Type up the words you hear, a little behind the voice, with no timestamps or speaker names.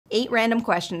8 random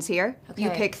questions here. Okay. You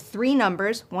pick 3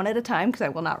 numbers, one at a time, because I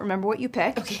will not remember what you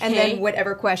pick. Okay. And then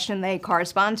whatever question they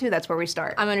correspond to, that's where we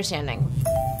start. I'm understanding.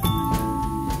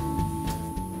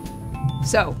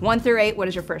 So, 1 through 8, what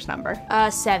is your first number?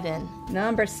 7.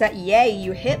 Number 7, yay,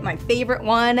 you hit my favorite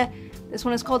one. This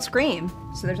one is called Scream,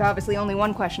 so there's obviously only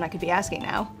one question I could be asking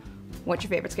now. What's your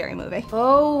favorite scary movie?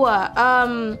 Oh,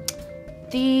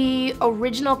 the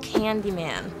original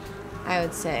Candyman, I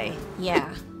would say,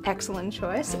 yeah. Excellent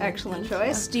choice, excellent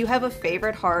choice. Do you have a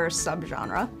favorite horror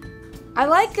subgenre? I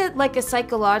like a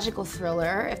psychological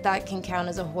thriller, if that can count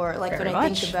as a horror. Like Very when I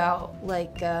much. think about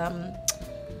like, oh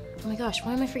my gosh,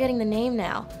 why am I forgetting the name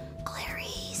now?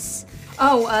 Clarice.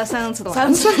 Oh, Silence of the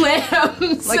Lambs. Silence of the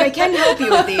Lambs. Like I can help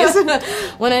you with these.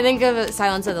 When I think of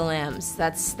Silence of the Lambs,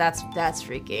 that's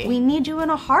freaky. We need you in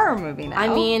a horror movie now. I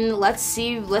mean, let's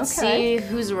see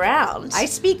who's around. I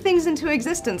speak things into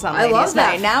existence on I Ladies' love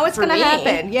that. Night. Now it's for gonna me.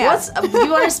 happen. Yeah. You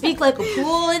want to speak like a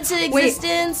pool into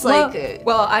existence?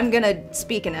 Well, I'm gonna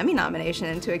speak an Emmy nomination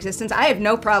into existence. I have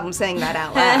no problem saying that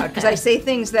out loud because I say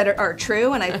things that are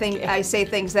true, and I think I say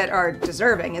things that are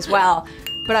deserving as well.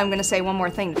 But I'm gonna say one more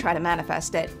thing to try to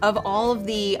manifest it. Of all of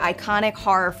the iconic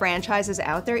horror franchises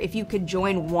out there, if you could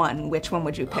join one, which one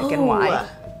would you pick and why?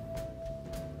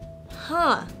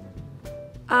 Huh.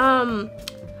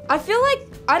 I feel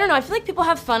like people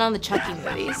have fun on the Chucky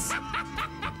movies.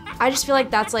 I just feel like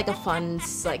that's like a fun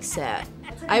like set.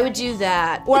 I would do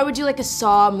that. Or I would do like a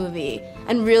Saw movie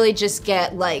and really just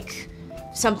get like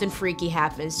something freaky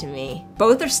happens to me.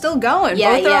 Both are still going.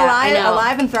 Both are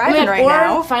alive and thriving right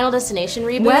now. Or Final Destination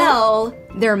reboot. Well,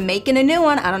 they're making a new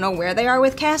one. I don't know where they are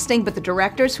with casting, but the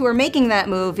directors who are making that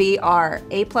movie are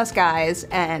A+ guys,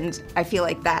 and I feel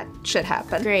like that should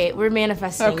happen. Great, we're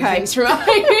manifesting things from out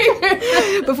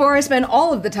here. Before I spend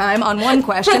all of the time on one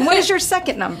question, what is your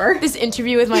second number? This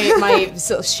interview with my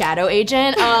shadow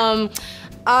agent.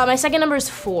 My second number is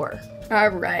 4. All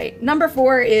right. Number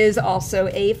 4 is also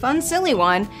a fun, silly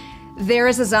one. There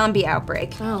is a zombie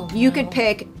outbreak. Oh, you could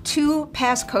pick 2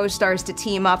 past co-stars to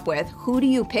team up with. Who do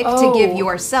you pick to give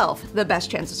yourself the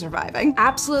best chance of surviving?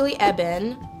 Absolutely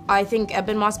Eben. I think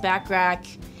Eben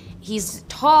Moss-Bachrach. He's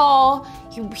tall,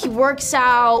 he works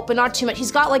out, but not too much.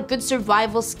 He's got like good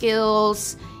survival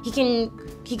skills. He can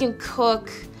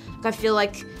cook. I feel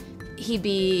like he'd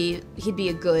be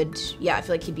a good, I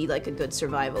feel like he'd be like a good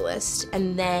survivalist.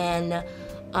 And then,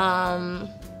 I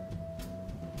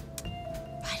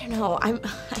don't know, I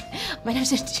might have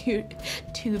to do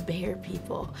 2 bear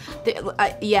people.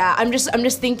 I'm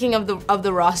just thinking of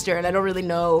the roster, and I don't really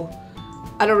know.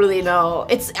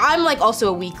 I'm like also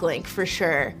a weak link for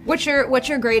sure. What's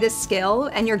your greatest skill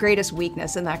and your greatest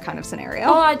weakness in that kind of scenario?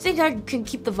 Oh, I think I can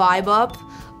keep the vibe up.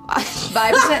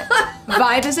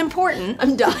 Vibe is important.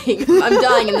 I'm dying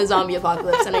in the zombie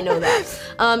apocalypse, and I know that.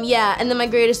 And then my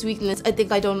greatest weakness, I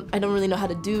think I don't really know how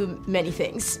to do many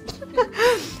things.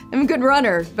 I'm a good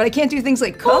runner, but I can't do things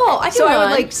like cook. Oh, I can run. I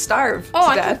would like starve to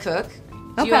I death. can cook.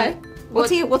 Okay.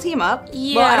 We'll team up.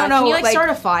 Yeah. Well, I don't know. Can you start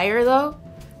a fire though?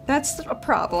 That's a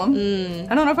problem.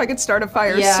 I don't know if I could start a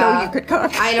fire so you could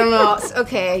cook. I don't know.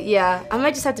 Okay, yeah. I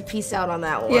might just have to peace out on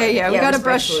that one. Yeah. We gotta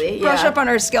brush up on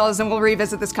our skills, and we'll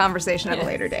revisit this conversation at a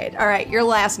later date. All right, your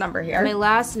last number here. My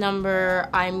last number,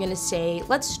 I'm gonna say,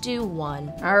 let's do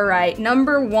 1. All right,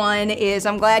 number 1 is,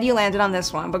 I'm glad you landed on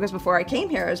this one, because before I came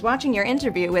here, I was watching your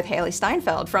interview with Haley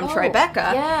Steinfeld from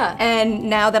Tribeca. Yeah. And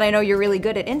now that I know you're really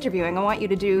good at interviewing, I want you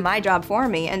to do my job for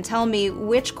me and tell me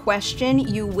which question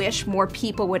you wish more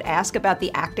people would ask about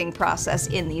the acting process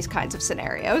in these kinds of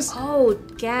scenarios. Oh,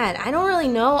 God, I don't really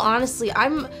know, honestly.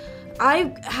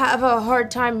 I have a hard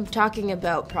time talking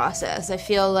about process. I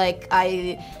feel like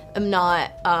I am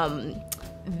not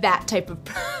that type of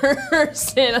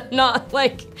person. I'm not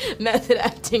like method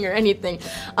acting or anything.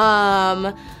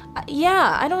 I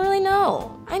don't really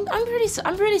know. I'm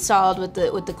pretty solid with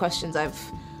the questions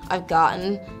I've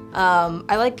gotten.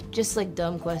 I like just like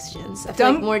dumb questions. I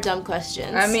feel like more dumb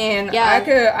questions. I mean,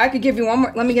 I could give you one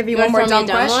more. Let me give you one more dumb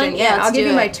question. Yeah, I'll give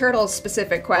you my Turtles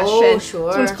specific question. Oh, sure.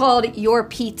 This one's called Your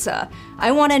Pizza.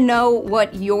 I want to know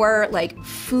what your like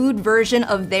food version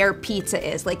of their pizza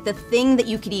is, like the thing that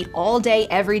you could eat all day,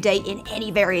 every day, in any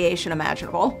variation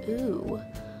imaginable. Ooh,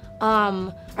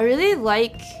 I really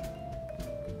like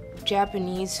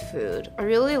Japanese food. I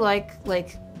really like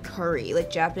curry, like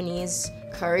Japanese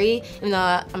curry. Even though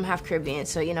I'm half Caribbean,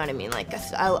 so you know what I mean. Like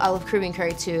I love Caribbean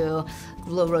curry too,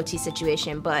 low roti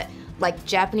situation. But like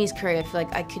Japanese curry, I feel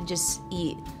like I could just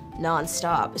eat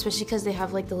non-stop, especially because they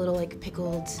have like the little like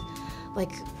pickled,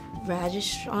 like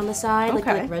radish on the side,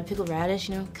 Okay. like red pickled radish,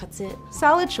 you know, cuts it.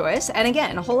 Solid choice. And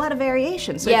again, a whole lot of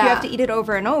variation. So if you have to eat it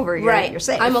over and over, you're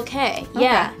safe. I'm okay.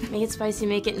 Yeah. Make it spicy,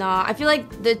 make it not. I feel like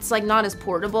it's like not as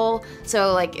portable.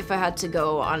 So like if I had to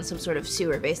go on some sort of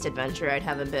sewer-based adventure, I'd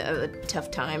have a bit of a tough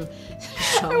time.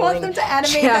 I want them to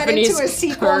animate Japanese that into a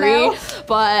sequel curry. now.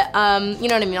 But you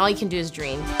know what I mean? All you can do is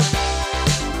dream.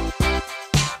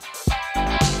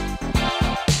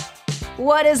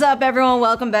 What is up, everyone?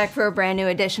 Welcome back for a brand new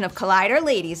edition of Collider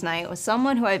Ladies Night with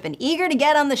someone who I've been eager to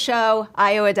get on the show,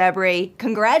 Ayo Edebiri.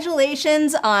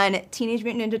 Congratulations on Teenage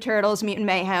Mutant Ninja Turtles, Mutant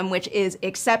Mayhem, which is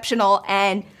exceptional,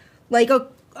 and like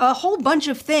a whole bunch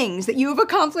of things that you have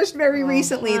accomplished very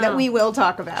recently that we will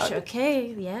talk about.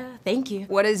 Okay, yeah, thank you.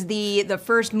 What is the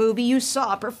first movie you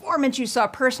saw, performance you saw,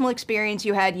 personal experience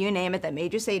you had, you name it, that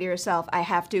made you say to yourself, I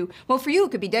have to, well, for you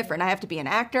it could be different. I have to be an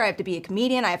actor, I have to be a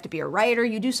comedian, I have to be a writer.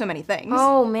 You do so many things.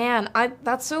 Oh man,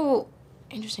 that's so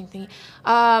interesting thing.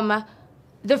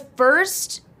 The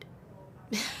first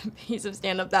piece of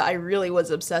stand-up that I really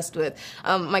was obsessed with,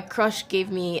 my crush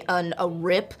gave me a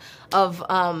rip of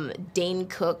Dane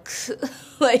Cook's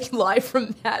like live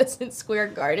from Madison Square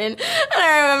Garden, and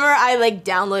I remember I like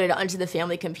downloaded it onto the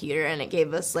family computer and it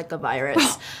gave us like a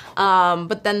virus.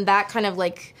 But then that kind of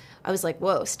like, I was like,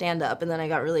 whoa, stand up. And then I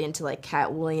got really into like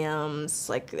Cat Williams,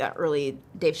 like that early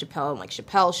Dave Chappelle and like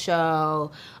Chappelle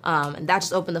show. And that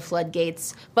just opened the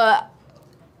floodgates. But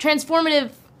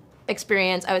transformative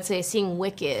experience, I would say seeing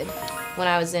Wicked when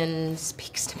I was in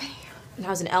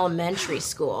elementary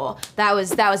school. That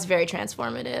was very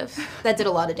transformative. That did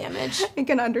a lot of damage. I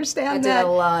can understand that. That did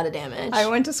a lot of damage. I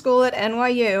went to school at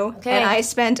NYU, and I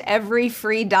spent every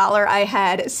free dollar I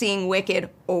had seeing Wicked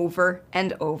over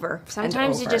and over.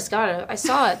 Sometimes you just gotta. I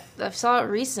saw it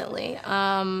recently.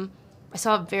 I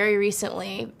saw it very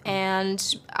recently,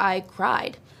 and I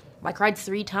cried. I cried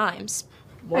 3 times.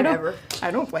 Whatever. I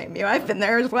don't blame you. I've been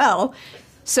there as well.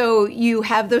 So you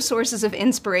have those sources of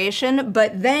inspiration,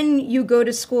 but then you go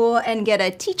to school and get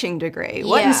a teaching degree.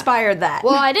 What inspired that?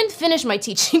 Well, I didn't finish my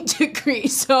teaching degree,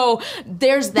 so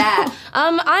there's that.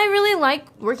 I really like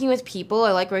working with people.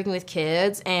 I like working with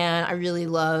kids, and I really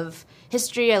love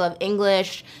history. I love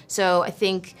English. So I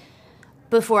think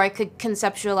before I could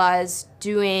conceptualize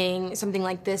doing something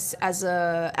like this as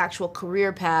a actual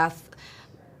career path,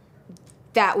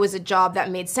 that was a job that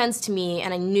made sense to me,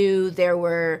 and I knew there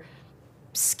were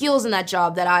skills in that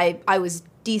job that I was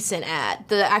decent at.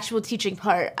 The actual teaching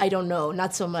part, I don't know,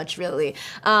 not so much really.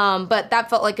 But that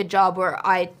felt like a job where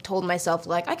I told myself,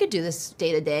 like, I could do this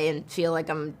day to day and feel like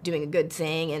I'm doing a good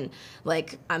thing and,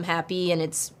 like, I'm happy and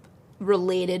it's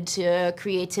related to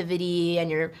creativity and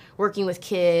you're working with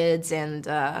kids and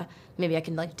maybe I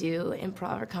can like do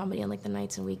improv or comedy on like the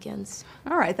nights and weekends.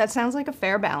 All right, that sounds like a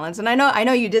fair balance. And I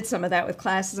know you did some of that with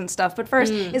classes and stuff, but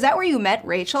first, is that where you met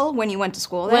Rachel when you went to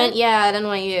school there? Yeah, at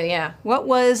NYU, yeah. What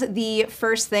was the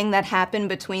first thing that happened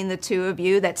between the two of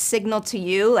you that signaled to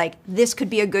you, like, this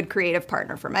could be a good creative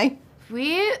partner for me?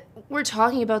 We were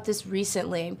talking about this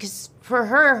recently because for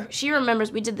her, she remembers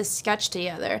we did this sketch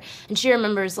together, and she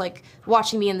remembers like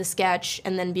watching me in the sketch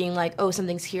and then being like, "Oh,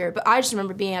 something's here." But I just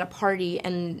remember being at a party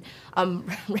and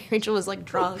Rachel was like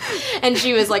drunk, and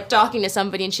she was like talking to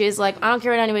somebody, and she was like, "I don't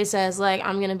care what anybody says. Like,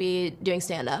 I'm gonna be doing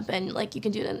stand up, and like you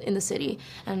can do it in the city."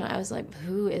 And I was like,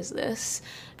 "Who is this?"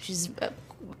 She's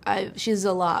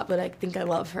a lot, but I think I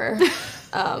love her.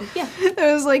 Yeah.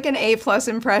 It was like an A+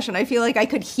 impression. I feel like I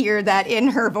could hear that in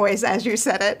her voice as you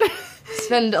said it.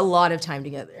 Spend a lot of time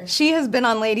together. She has been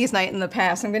on Ladies Night in the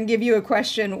past. I'm going to give you a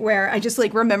question where I just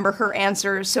like remember her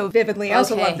answers so vividly. I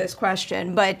also love this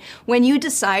question. But when you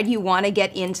decide you want to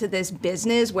get into this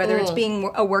business, whether it's being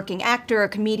a working actor, a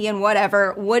comedian,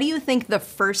 whatever, what do you think the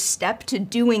first step to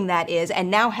doing that is? And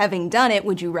now having done it,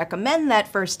 would you recommend that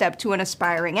first step to an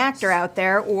aspiring actor out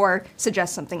there or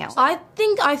suggest something else? I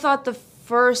think I thought the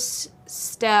first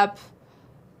step,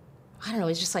 I don't know,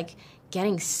 it's just like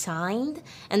getting signed,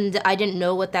 and I didn't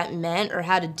know what that meant or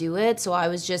how to do it, so I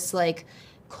was just like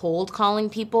cold calling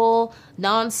people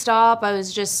nonstop. I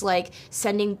was just like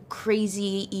sending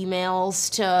crazy emails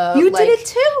to you like did it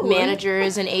too.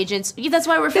 Managers and agents. Yeah, that's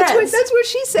why we're friends. That's what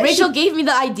she said. Rachel gave me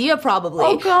the idea probably.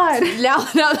 Oh God. Now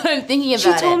that I'm thinking about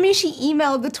it. She told me she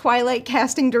emailed the Twilight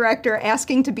casting director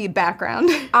asking to be background.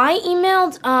 I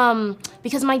emailed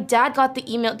because my dad got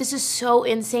the email. This is so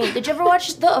insane. Did you ever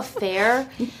watch The Affair?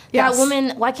 Yes. That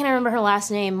woman, why can't I remember her last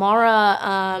name?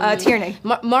 Mara Tierney.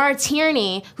 Mara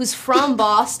Tierney, who's from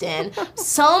Boston.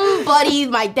 Somebody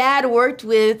my dad worked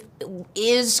with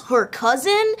is her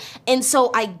cousin, and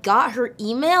so I got her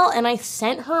email and I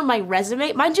sent her my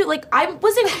resume. Mind you, like, I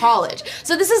was in college,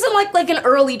 so this isn't like an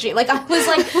early dream. Like, I was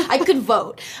like, I could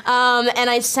vote, and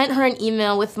I sent her an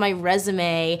email with my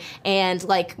resume and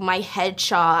like my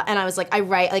headshot, and I was like, I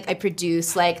write, like, I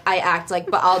produce, like, I act, like,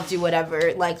 but I'll do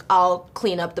whatever, like, I'll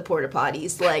clean up the porta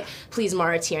potties, like, please,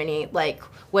 Mara Tierney, like,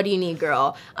 what do you need,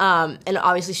 girl? And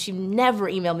obviously she never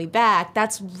emailed me back.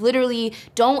 That's literally,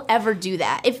 don't ever do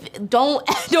that. Don't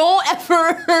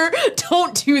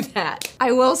do that.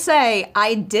 I will say,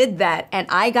 I did that, and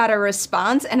I got a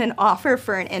response and an offer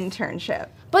for an internship.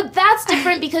 But that's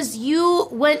different because you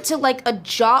went to like a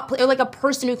job, or like a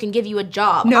person who can give you a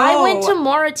job. No. I went to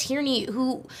Mara Tierney,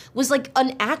 who was like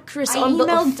an actress on The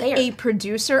Affair. A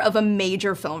producer of a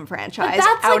major film franchise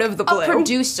that's out like of the blue. A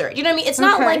producer. You know what I mean? It's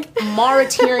not like Mara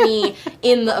Tierney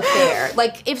in The Affair.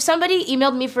 Like, if somebody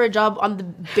emailed me for a job on The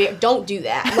Bear, don't do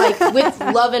that. Like, with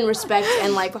love and respect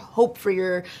and like hope for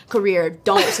your career,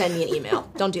 don't send me an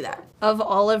email. Don't do that. Of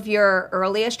all of your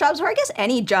earliest jobs, or I guess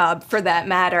any job for that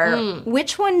matter,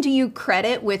 which one do you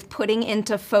credit with putting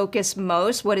into focus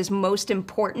most? What is most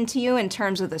important to you in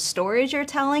terms of the stories you're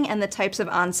telling and the types of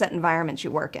on-set environments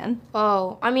you work in?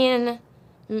 Oh, I mean,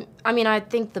 I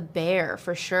think The Bear,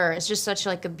 for sure. It's just such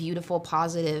like a beautiful,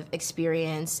 positive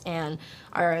experience, and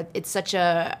it's such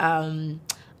a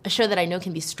show that I know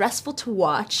can be stressful to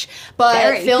watch,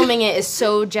 but filming it is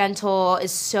so gentle,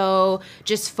 is so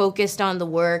just focused on the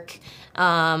work,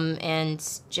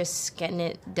 and just getting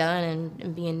it done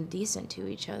and being decent to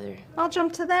each other. I'll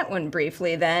jump to that one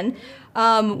briefly then.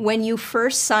 When you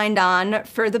first signed on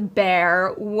for The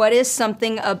Bear, what is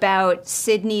something about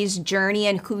Sydney's journey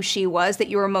and who she was that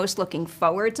you were most looking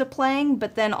forward to playing?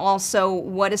 But then also,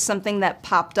 what is something that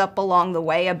popped up along the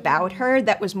way about her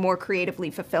that was more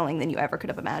creatively fulfilling than you ever could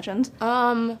have imagined?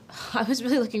 I was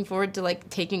really looking forward to like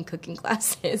taking cooking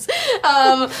classes.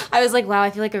 I was like, wow, I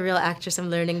feel like a real actress. I'm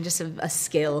learning just a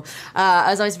skill. I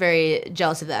was always very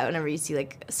jealous of that whenever you see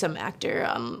like some actor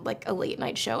on like a late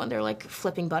night show and they're like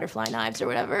flipping butterfly knives or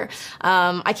whatever.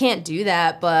 I can't do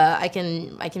that, but I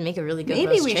can make a really good roast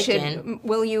chicken. Maybe we should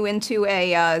will you into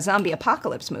a zombie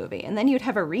apocalypse movie, and then you'd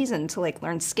have a reason to like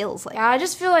learn skills like. Yeah, I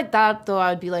just feel like that though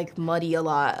I would be like muddy a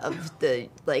lot of the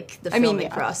filming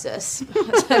process.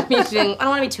 I don't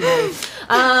want to be too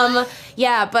muddy.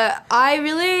 Yeah, but I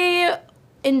really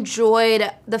enjoyed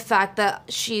the fact that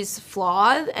she's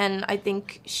flawed, and I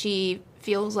think she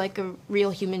feels like a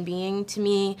real human being to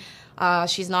me.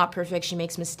 She's not perfect. She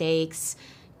makes mistakes.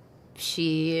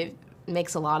 She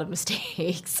makes a lot of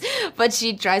mistakes, but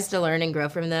she tries to learn and grow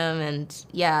from them. And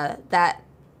yeah, that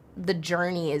the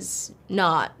journey is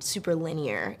not super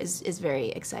linear is very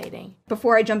exciting.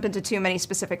 Before I jump into too many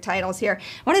specific titles here,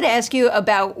 I wanted to ask you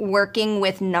about working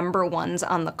with number ones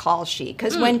on the call sheet.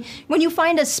 Because when you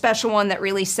find a special one that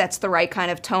really sets the right kind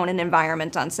of tone and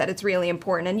environment on set, it's really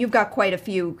important. And you've got quite a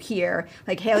few here,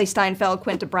 like Haley Steinfeld,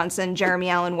 Quinta Brunson, Jeremy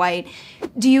Allen White.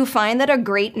 Do you find that a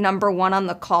great number one on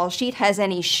the call sheet has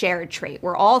any shared trait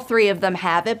where all three of them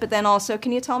have it, but then also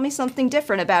can you tell me something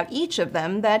different about each of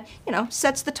them that,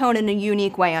 sets the tone in a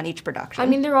unique way on each production? I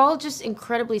mean, they're all just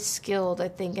incredibly skilled, I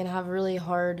think, and have really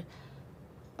hard,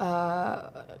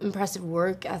 impressive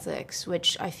work ethics,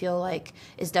 which I feel like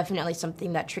is definitely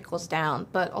something that trickles down.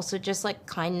 But also just like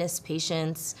kindness,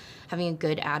 patience, having a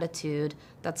good attitude,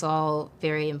 that's all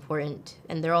very important.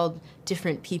 And they're all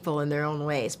different people in their own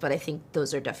ways, but I think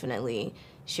those are definitely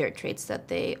shared traits that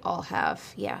they all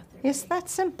have. Yeah. It's that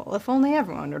simple. If only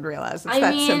everyone would realize it's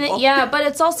that simple. Yeah, but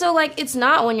it's also like, it's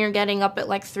not when you're getting up at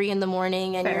like 3 a.m.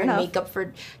 and you're in makeup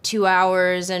for 2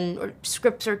 hours and or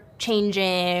scripts are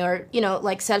changing or,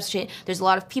 like sets change. There's a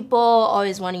lot of people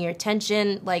always wanting your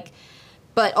attention, like,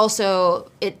 but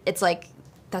also it's like,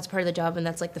 that's part of the job and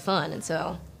that's like the fun. And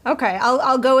so. Okay,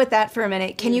 I'll go with that for a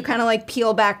minute. Can you kind of like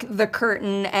peel back the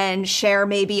curtain and share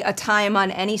maybe a time on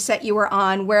any set you were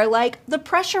on where like the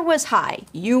pressure was high,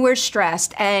 you were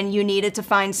stressed, and you needed to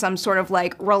find some sort of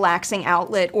like relaxing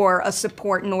outlet or a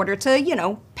support in order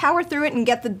to, power through it and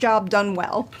get the job done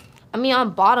well? I mean,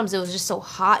 on Bottoms, it was just so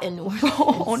hot in New Orleans.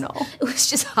 Oh, no. It was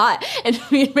just hot. And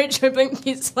me and Rich are like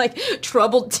these, like,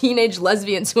 troubled teenage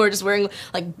lesbians who are just wearing,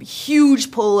 like,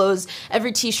 huge polos.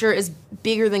 Every T-shirt is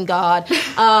bigger than God.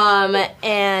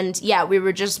 And, yeah, we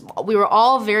were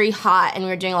all very hot, and we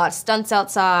were doing a lot of stunts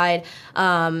outside.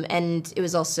 And it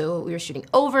was also, we were shooting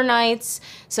overnights.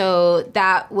 So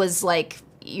that was, like,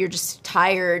 you're just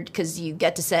tired because you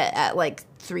get to set at, like,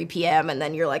 3 p.m. and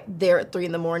then you're like there at 3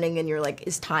 a.m. and you're like,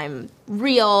 is time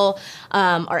real?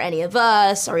 Are any of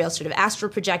us? Are we all sort of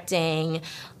astral projecting?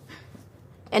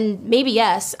 And maybe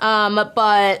yes,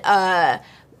 but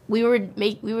we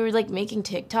were like making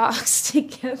TikToks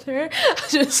together,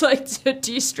 just like to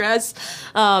de-stress,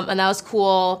 and that was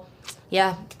cool.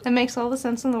 Yeah, it makes all the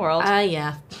sense in the world.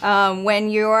 Yeah. When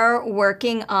you're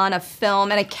working on a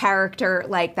film and a character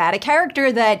like that, a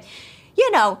character that, you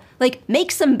know, like,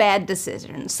 makes some bad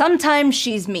decisions. Sometimes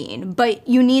she's mean, but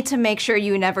you need to make sure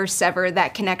you never sever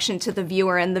that connection to the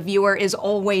viewer, and the viewer is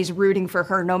always rooting for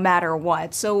her no matter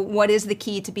what. So what is the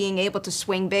key to being able to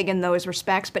swing big in those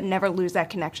respects, but never lose that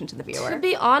connection to the viewer? To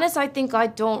be honest, I think I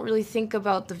don't really think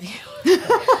about the viewer.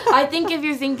 I think if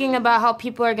you're thinking about how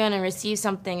people are going to receive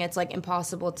something, it's, like,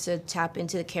 impossible to tap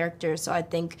into the character. So I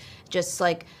think just,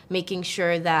 like, making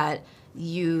sure that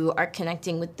you are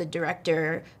connecting with the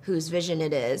director whose vision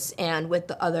it is and with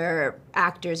the other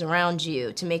actors around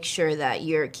you to make sure that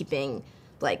you're keeping,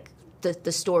 like,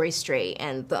 the story straight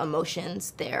and the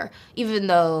emotions there, even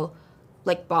though,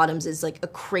 like, Bottoms is, like, a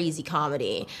crazy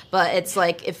comedy. But it's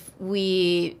like,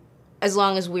 as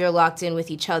long as we're locked in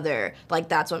with each other, like,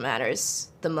 that's what matters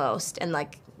the most. And,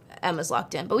 like, Emma's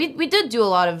locked in. But we did do a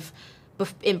lot of,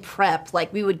 in prep,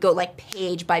 like, we would go, like,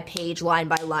 page by page, line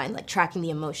by line, like, tracking the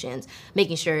emotions,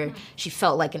 making sure she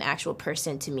felt like an actual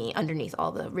person to me underneath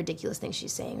all the ridiculous things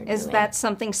she's saying or doing. Is that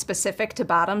something specific to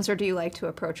Bottoms, or do you like to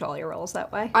approach all your roles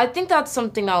that way? I think that's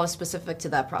something that was specific to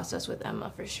that process with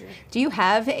Emma, for sure. Do you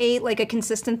have a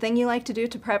consistent thing you like to do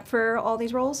to prep for all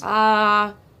these roles?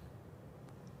 I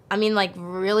mean, like,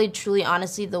 really, truly,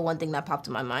 honestly, the one thing that popped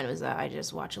in my mind was that I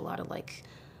just watch a lot of, like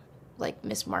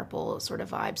Miss Marple sort of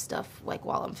vibe stuff, like,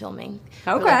 while I'm filming.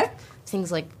 Okay. Or, like,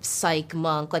 things like Psych,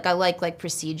 Monk. Like, I like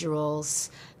procedurals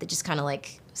that just kind of,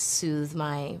 like, soothe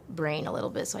my brain a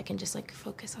little bit so I can just, like,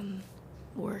 focus on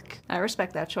work. I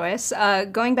respect that choice.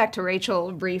 Going back to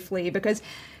Rachel briefly, because,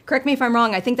 correct me if I'm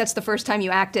wrong, I think that's the first time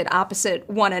you acted opposite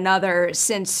one another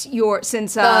since Rachel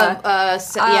and I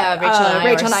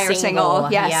are single.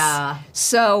 Yes. Yeah.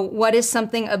 So what is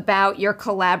something about your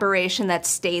collaboration that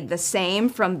stayed the same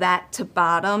from that to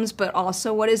Bottoms, but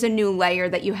also what is a new layer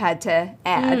that you had to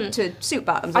add to suit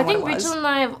Bottoms? I think Rachel and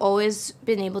I have always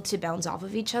been able to bounce off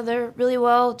of each other really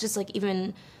well, just, like,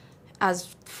 even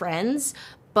as friends.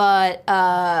 But,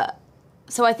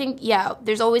 so I think, yeah,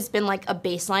 there's always been, like, a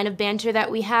baseline of banter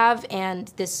that we have and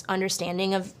this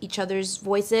understanding of each other's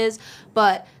voices.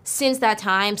 But since that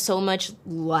time, so much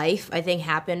life, I think,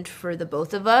 happened for the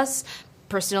both of us,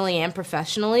 personally and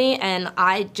professionally. And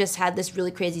I just had this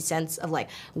really crazy sense of, like,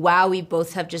 wow, we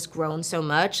both have just grown so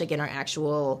much, like, in our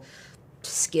actual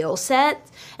skill set.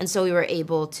 And so we were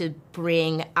able to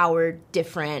bring our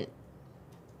different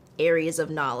areas of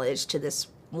knowledge to this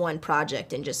one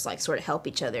project and just, like, sort of help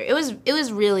each other. It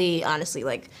was really, honestly,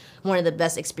 like, one of the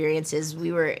best experiences.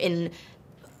 We were in,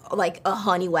 like, a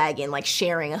honey wagon, like,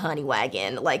 sharing a honey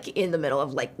wagon, like, in the middle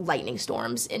of, like, lightning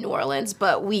storms in New Orleans,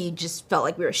 but we just felt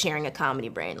like we were sharing a comedy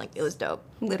brain. Like, it was dope.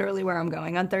 Literally where I'm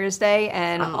going on Thursday,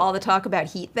 and all the talk about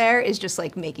heat there is just,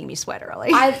 like, making me sweat early.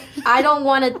 I don't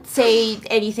want to say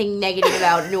anything negative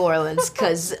about New Orleans,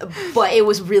 but it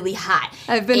was really hot.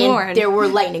 I've been warned. There were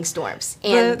lightning storms,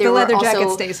 and the leather jacket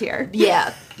stays here.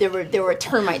 Yeah, there were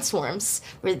termite swarms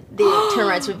where the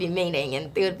termites would be mating,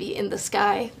 and they would be in the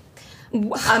sky.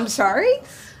 I'm sorry?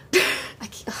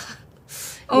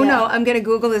 Oh, no, I'm going to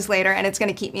Google this later, and it's going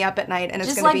to keep me up at night, and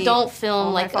it's going to be don't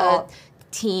film, like, fault. a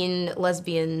teen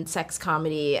lesbian sex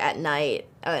comedy at night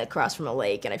across from a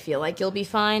lake, and I feel like you'll be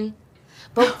fine.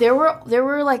 But there were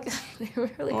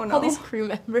all these crew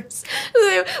members.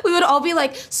 We would all be,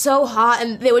 like, so hot,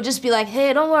 and they would just be like,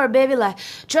 hey, don't worry, baby, like,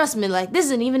 trust me, like, this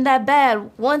isn't even that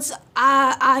bad. Once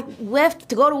I left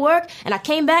to go to work, and I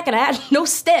came back, and I had no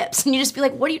steps. And you just be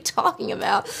like, what are you talking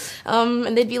about?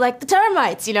 And they'd be like, the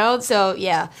termites, you know? So,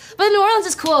 yeah. But New Orleans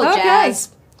is cool, okay. Jazz.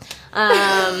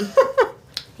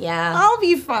 Yeah. I'll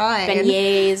be fine.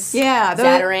 Beignets. Yeah.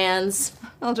 Zatarans.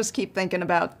 I'll just keep thinking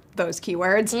about those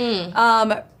keywords.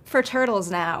 For Turtles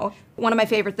now, one of my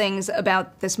favorite things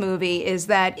about this movie is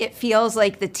that it feels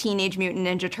like the Teenage Mutant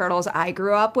Ninja Turtles I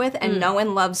grew up with and know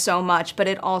and love so much, but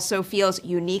it also feels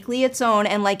uniquely its own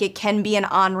and like it can be an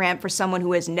on-ramp for someone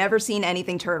who has never seen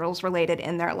anything Turtles related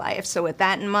in their life. So with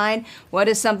that in mind, what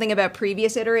is something about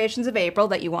previous iterations of April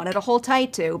that you wanted to hold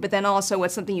tight to, but then also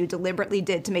what's something you deliberately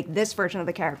did to make this version of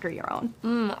the character your own?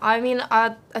 I mean,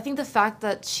 I think the fact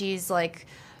that she's like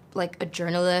a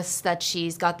journalist, that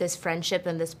she's got this friendship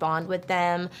and this bond with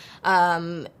them,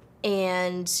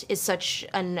 and is such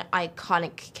an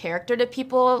iconic character to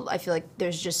people. I feel like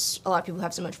there's just a lot of people who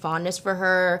have so much fondness for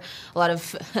her, a lot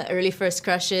of early first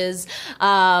crushes.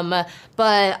 But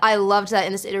I loved that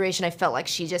in this iteration, I felt like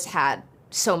she just had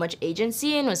so much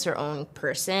agency and was her own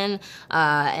person,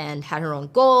 and had her own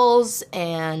goals,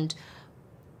 and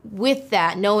with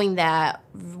that, knowing that,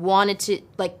 wanted to,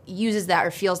 like, uses that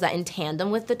or feels that in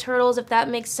tandem with the turtles, if that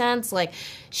makes sense. Like,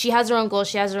 she has her own goals,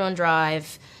 she has her own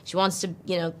drive, she wants to,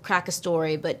 you know, crack a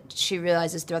story, but she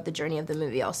realizes throughout the journey of the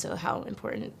movie also how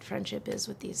important friendship is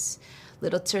with these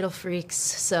little turtle freaks.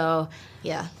 So,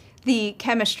 yeah. The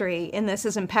chemistry in this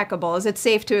is impeccable. Is it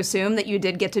safe to assume that you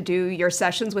did get to do your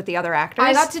sessions with the other actors?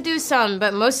 I got to do some,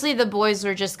 but mostly the boys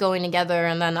were just going together,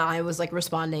 and then I was, like,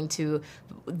 responding to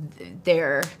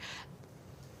their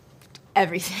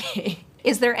everything.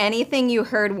 Is there anything you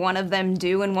heard one of them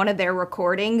do in one of their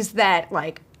recordings that,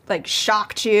 like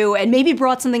shocked you and maybe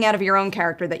brought something out of your own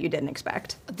character that you didn't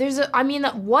expect?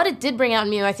 What it did bring out in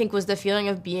me, I think, was the feeling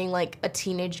of being like a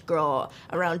teenage girl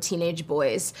around teenage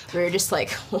boys, where you're just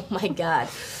like, oh my God.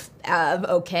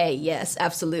 Okay, yes,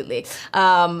 absolutely.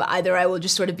 Either I will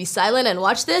just sort of be silent and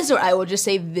watch this, or I will just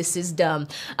say, this is dumb.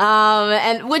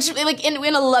 And which, like,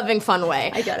 in a loving, fun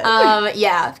way. I get it.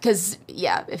 Yeah, because,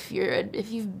 yeah, if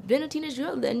you've been a teenage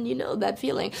girl, then you know that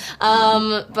feeling.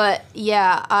 But,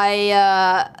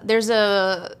 yeah, there's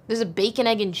a bacon,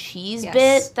 egg, and cheese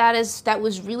bit that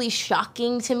was really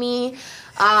shocking to me.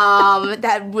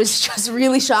 That was just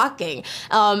really shocking,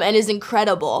 and is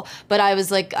incredible. But I was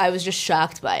just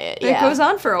shocked by it. Yeah. It goes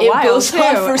on for a while, goes too,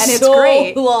 on for and it's so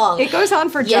great. long. It goes on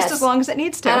for just as long as it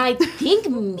needs to. And I think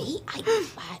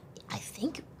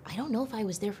I don't know if I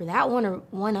was there for that one or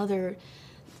one other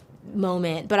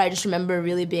moment, but I just remember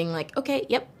really being like, okay,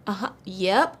 yep,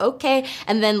 yep, okay.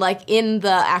 And then, like, in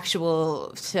the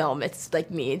actual film, it's like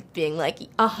me being like,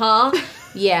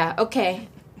 yeah, okay.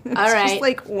 It's all right. just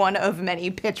like one of many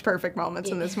pitch perfect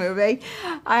moments in this movie.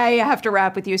 I have to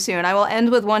wrap with you soon. I will end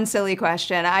with one silly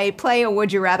question. I play a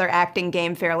would you rather acting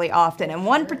game fairly often, and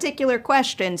one particular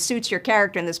question suits your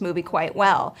character in this movie quite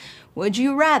well. Would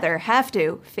you rather have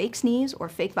to fake sneeze or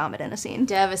fake vomit in a scene?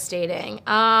 Devastating.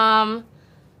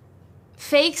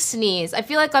 Fake sneeze. I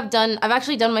feel like I've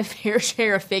actually done my fair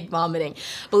share of fake vomiting,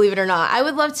 believe it or not. I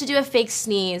would love to do a fake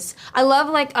sneeze. I love,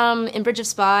 like, in Bridge of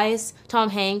Spies,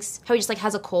 Tom Hanks, how he just, like,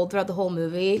 has a cold throughout the whole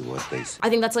movie. I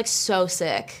think that's, like, so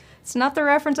sick. It's not the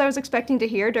reference I was expecting to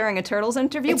hear during a Turtles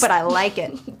interview, but I like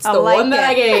it. It's the one that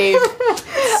I gave.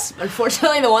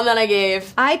 Unfortunately, the one that I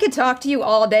gave. I could talk to you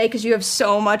all day because you have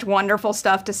so much wonderful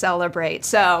stuff to celebrate.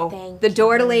 So the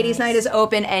door to Ladies' Night is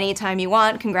open anytime you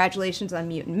want. Congratulations on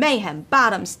Mutant Mayhem,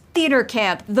 Bottoms, Theater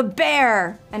Camp, The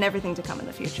Bear, and everything to come in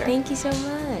the future. Thank you so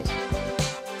much.